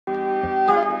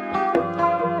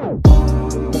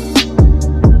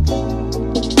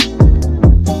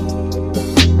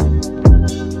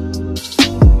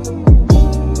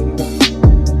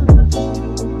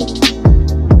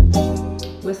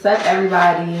What's up,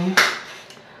 everybody?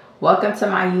 Welcome to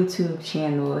my YouTube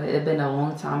channel. It's been a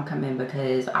long time coming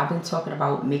because I've been talking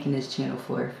about making this channel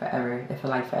for forever. I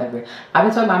feel like forever. I've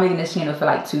been talking about making this channel for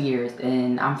like 2 years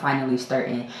and I'm finally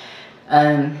starting.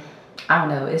 I don't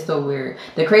know, it's so weird.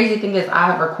 The crazy thing is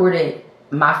I recorded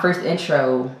my first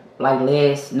intro like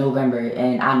last November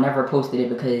and I never posted it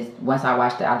because once I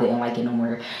watched it I didn't like it no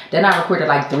more. Then I recorded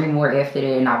like 3 more after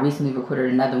that and I recently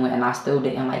recorded another one and I still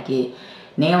didn't like it.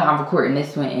 Now I'm recording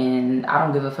this one and I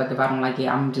don't give a fuck if I don't like it.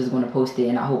 I'm just going to post it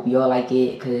and I hope y'all like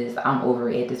it because I'm over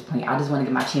it at this point. I just want to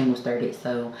get my channel started.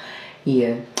 So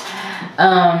yeah.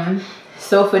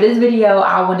 So for this video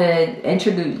I want to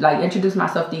introduce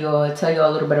myself to y'all, tell y'all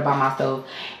a little bit about myself,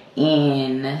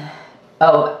 and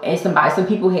some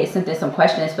people had sent in some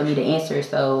questions for me to answer,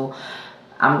 so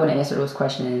I'm going to answer those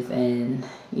questions, and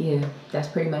yeah, that's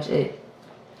pretty much it.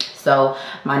 So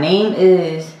my name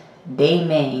is Dai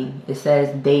Ming. It says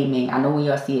Dai Ming. I know when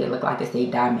y'all see it look like it say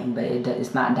Dai Ming, but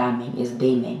it's not Dai Ming, it's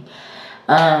Dai Ming.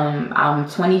 I'm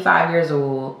 25 years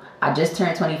old. I just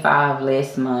turned 25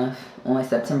 last month on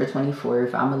September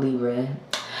 24th. I'm a Libra.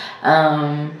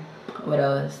 What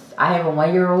else? I have a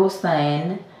 1-year-old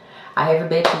son. I have a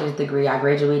bachelor's degree. I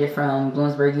graduated from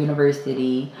Bloomsburg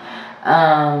University.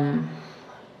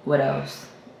 What else?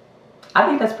 I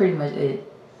think that's pretty much it.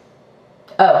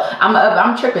 Oh,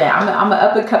 I'm tripping. I'm an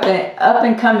up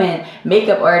and coming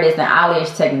makeup artist and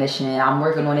eyelash technician. I'm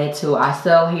working on it too. I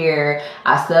sell hair.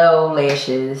 I sell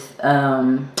lashes.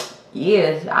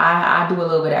 Yes, I do a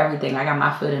little bit of everything. I got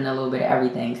my foot in a little bit of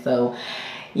everything. So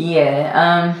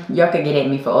yeah, y'all can get at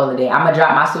me for all of that. I'm gonna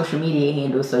drop my social media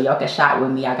handle so y'all can shop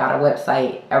with me. I got a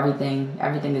website. Everything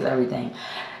is everything.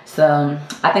 So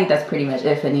I think that's pretty much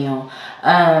it for now.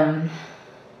 I'm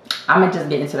gonna just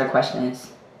get into the questions.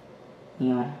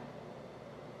 Yeah.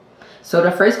 So the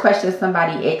first question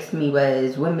somebody asked me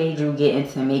was, what made you get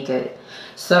into makeup?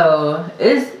 So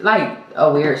it's like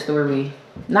a weird story.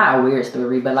 Not a weird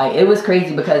story, but like it was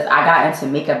crazy because I got into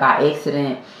makeup by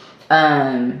accident.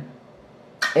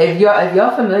 If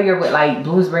y'all familiar with like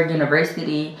Bloomsburg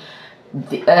University,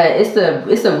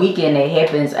 it's a weekend that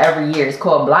happens every year. It's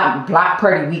called Block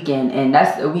Party Weekend, and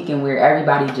that's a weekend where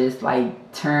everybody just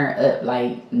like turn up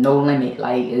like no limit.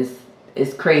 Like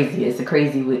it's crazy. It's a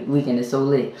crazy weekend. It's so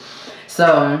lit.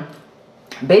 So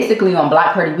basically on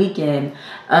Block Party Weekend,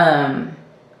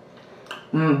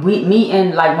 me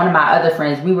and like one of my other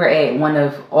friends, we were at one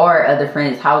of our other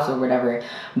friends' house or whatever.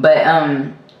 But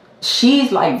she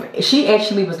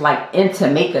actually was like into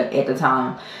makeup at the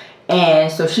time.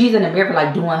 And so she's in the mirror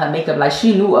like doing her makeup. Like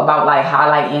she knew about like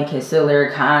highlight and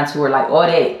concealer, contour, like all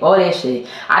that shit.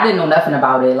 I didn't know nothing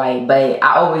about it, like, but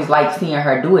I always liked seeing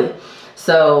her do it.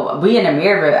 So we in the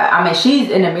mirror, I mean she's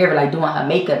in the mirror like doing her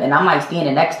makeup and I'm like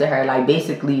standing next to her, like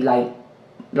basically like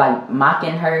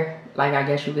mocking her, like I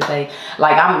guess you could say.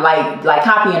 Like I'm like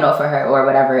copying off of her or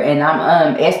whatever, and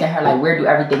I'm asking her like where do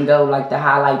everything go, like the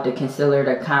highlight, the concealer,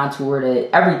 the contour,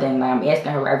 the everything. Like I'm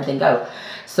asking her where everything go.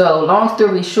 So long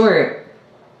story short,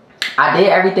 I did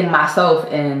everything myself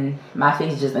and my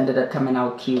face just ended up coming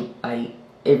out cute. Like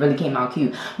it really came out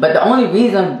cute. But the only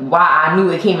reason why I knew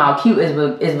it came out cute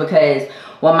is because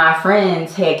when my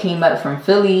friends had came up from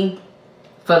Philly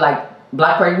for like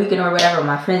Block Party Weekend or whatever,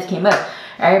 my friends came up,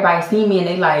 everybody see me and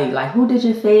they like who did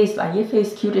your face? Like your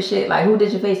face cute as shit. Like who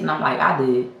did your face? And I'm like, I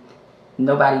did.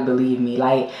 Nobody believed me.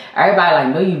 Like everybody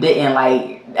like, no you didn't.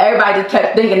 Like everybody just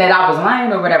kept thinking that I was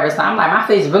lying or whatever. So I'm like, my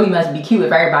face really must be cute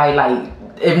if everybody like,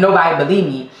 if nobody believed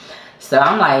me. So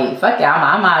I'm like, fuck it,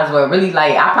 I might as well really,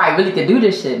 like, I probably really could do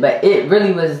this shit. But it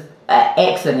really was an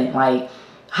accident, like,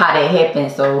 how that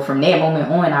happened. So from that moment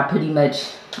on,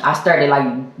 I started,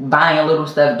 like, buying little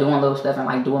stuff, doing little stuff, and,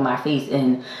 like, doing my face.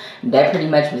 And that pretty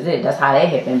much was it. That's how that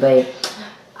happened. But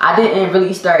I didn't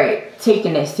really start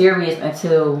taking it serious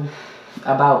until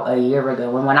about a year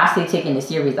ago. And when I say taking it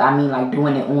serious, I mean, like,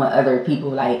 doing it on other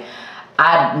people, like,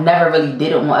 I never really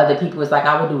did it on other people. It's like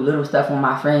I would do little stuff on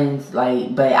my friends,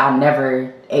 like, but I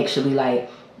never actually like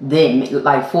did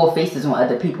like full faces on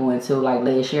other people until like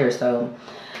last year. So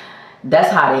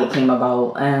that's how that came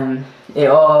about. It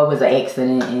all was an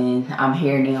accident, and I'm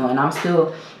here now, and I'm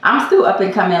still up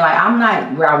and coming. Like I'm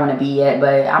not where I want to be yet,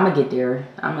 but I'm gonna get there.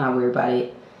 I'm not worried about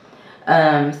it.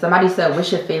 Somebody said,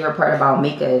 what's your favorite part about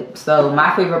makeup? So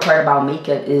my favorite part about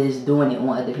makeup is doing it on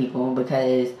other people,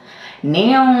 because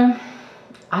now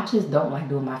I just don't like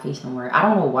doing my face no more. I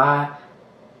don't know why.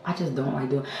 I just don't like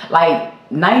doing, like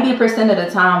 90% of the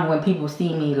time when people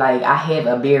see me, like I have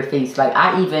a bare face. Like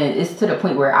it's to the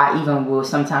point where I even will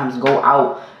sometimes go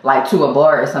out like to a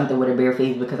bar or something with a bare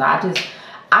face, because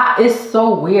it's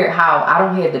so weird how I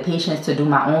don't have the patience to do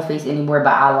my own face anymore,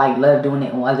 but I like love doing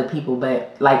it on other people.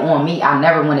 But like on me, I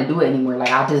never want to do it anymore.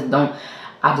 Like I just don't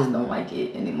like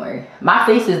it anymore. My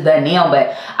face is done now,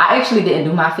 but I actually didn't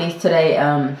do my face today.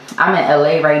 I'm in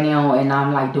LA right now, and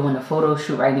I'm like doing a photo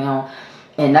shoot right now,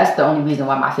 and that's the only reason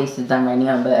why my face is done right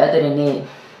now. But other than that,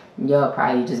 y'all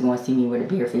probably just gonna see me with a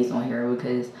bare face on here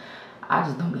because I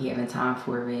just don't be having time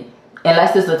for it.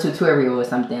 Unless it's a tutorial or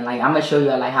something. Like I'm gonna show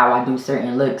y'all like how I do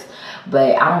certain looks,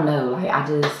 but I don't know. Like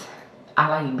I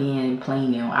like being plain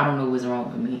now. I don't know what's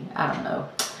wrong with me. I don't know.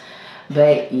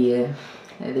 But yeah,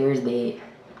 there's that.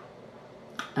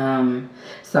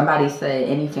 Somebody said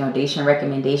any foundation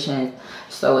recommendations.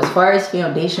 So as far as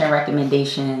foundation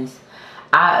recommendations,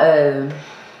 I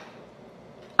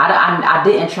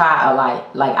didn't try a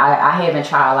lot. Like I haven't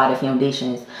tried a lot of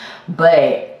foundations,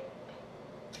 but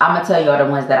I'm gonna tell y'all the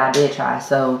ones that I did try.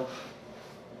 So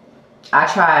I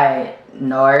tried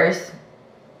NARS.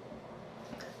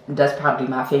 That's probably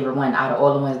my favorite one out of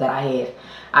all the ones that I have.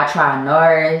 I tried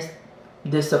NARS,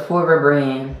 the Sephora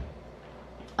brand.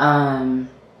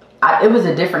 It was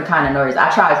a different kind of NARS.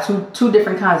 I tried two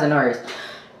different kinds of NARS.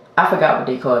 I forgot what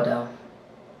they called though.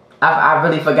 I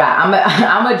really forgot. I'm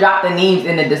gonna drop the names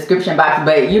in the description box.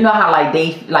 But you know how like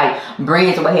they like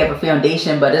brands will have a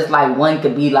foundation, but it's like one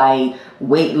could be like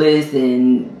weightless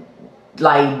and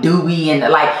like dewy and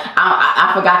like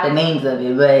I forgot the names of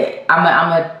it, but I'm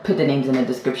gonna put the names in the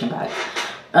description box.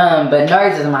 But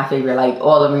NARS is my favorite, like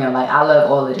all around. Like I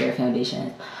love all of their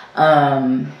foundations.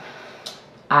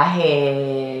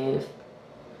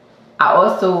 I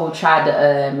also tried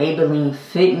the Maybelline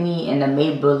Fit Me and the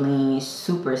Maybelline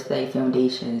Super Stay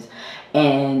foundations,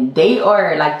 and they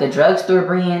are like the drugstore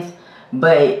brands,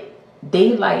 but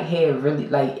they like have really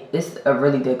like it's a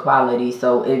really good quality.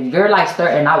 So if you're like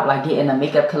starting out like getting a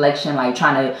makeup collection, like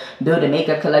trying to build a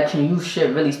makeup collection, you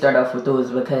should really start off with those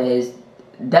because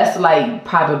that's like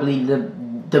probably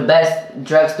the best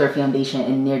drugstore foundation,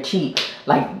 and they're cheap.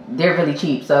 Like they're really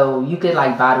cheap, so you could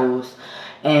like buy those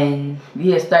and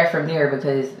yeah, start from there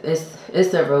because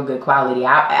it's a real good quality.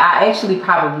 I actually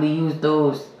probably use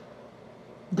those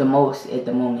the most at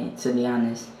the moment, to be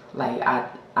honest. Like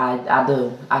I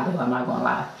do, I'm not gonna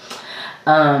lie.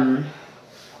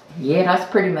 Yeah, that's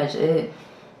pretty much it.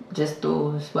 Just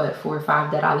those, what, 4 or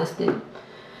 5 that I listed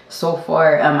so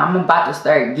far. I'm about to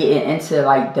start getting into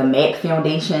like the MAC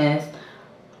foundations.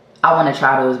 I want to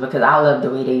try those because I love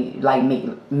the way they like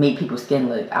make people's skin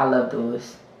look. I love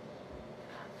those.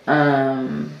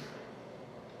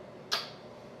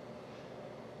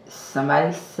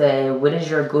 Somebody said, what is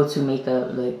your go-to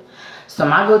makeup look? So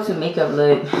my go-to makeup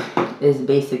look is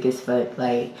basic as fuck.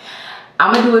 Like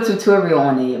I'm gonna do a tutorial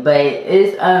on it, but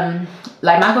it's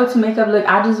like my go-to makeup look,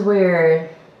 I just wear,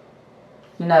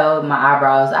 you know, my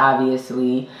eyebrows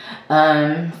obviously,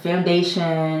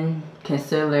 foundation,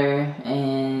 concealer,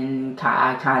 and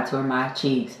I contour my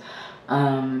cheeks,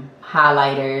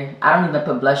 highlighter. I don't even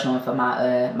put blush on for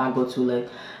my my go-to look.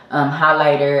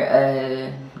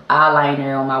 Highlighter,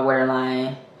 eyeliner on my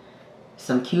waterline,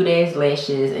 some cute ass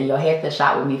lashes, and you'll have to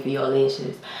shop with me for your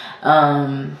lashes,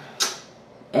 and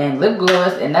lip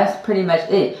gloss, and that's pretty much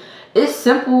it. It's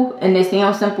simple and it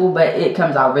sounds simple, but it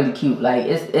comes out really cute. Like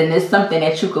it's something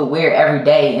that you could wear every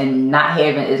day and not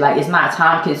having, it's like, it's not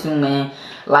time consuming.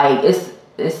 Like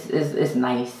it's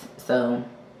nice. So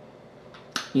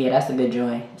yeah, that's a good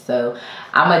joint. So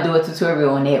I'm gonna do a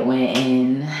tutorial on that one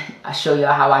and I show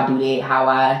y'all how I do that, how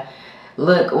I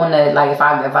look on the, like if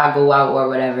I go out or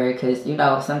whatever, because you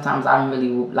know sometimes I don't really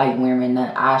like wearing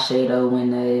the eyeshadow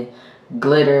and the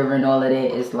glitter and all of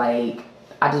that. It's like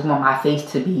I just want my face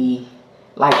to be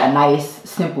like a nice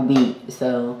simple beat.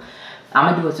 So I'm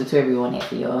gonna do a tutorial on that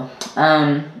for y'all.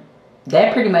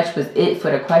 That pretty much was it for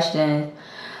the questions.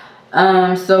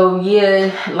 So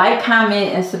yeah, like,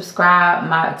 comment, and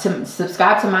subscribe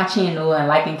to my channel, and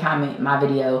like and comment my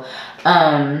video.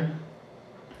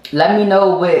 Let me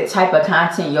know what type of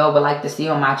content y'all would like to see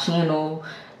on my channel.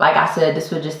 Like I said,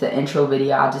 this was just the intro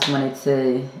video. I just wanted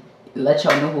to let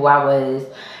y'all know who I was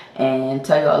and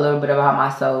tell y'all a little bit about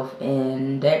myself,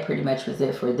 and that pretty much was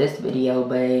it for this video.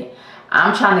 But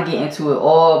I'm trying to get into it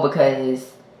all because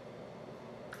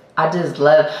I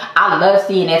love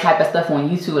seeing that type of stuff on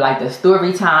YouTube, like the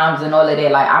story times and all of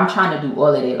that. Like I'm trying to do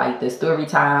all of that, like the story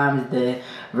times, the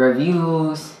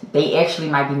reviews. They actually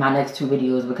might be my next 2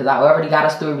 videos because I already got a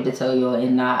story to tell you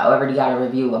and I already got a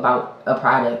review about a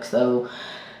product. So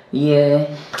yeah,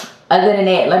 other than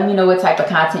that, let me know what type of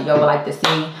content y'all would like to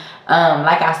see.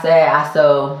 Like I said, I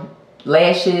sell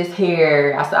lashes,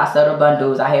 hair, I sell the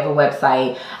bundles, I have a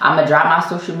website. I'm gonna drop my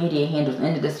social media handles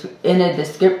in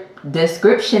the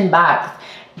description box,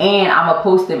 and I'm gonna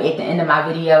post them at the end of my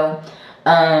video.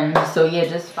 So yeah,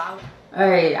 just follow.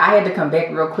 Alright, I had to come back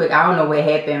real quick. I don't know what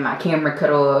happened. My camera cut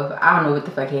off. I don't know what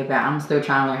the fuck happened. I'm still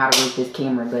trying to learn how to work this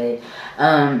camera, but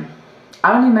I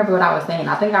don't even remember what I was saying.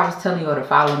 I think I was telling you all to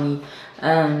follow me.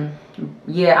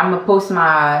 Yeah, I'm gonna post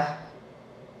my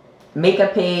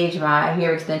makeup page, my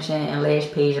hair extension and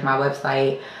lash page, and my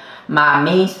website, my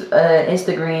main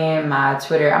Instagram, my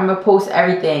Twitter. I'm gonna post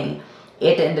everything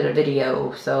at the end of the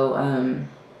video. So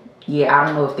yeah, I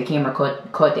don't know if the camera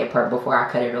caught that part before I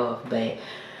cut it off, but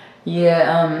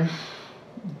yeah,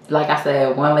 like I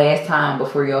said, one last time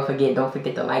before y'all forget, don't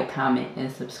forget to like, comment,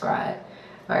 and subscribe.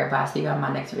 Alright, bye. See you on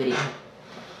my next video.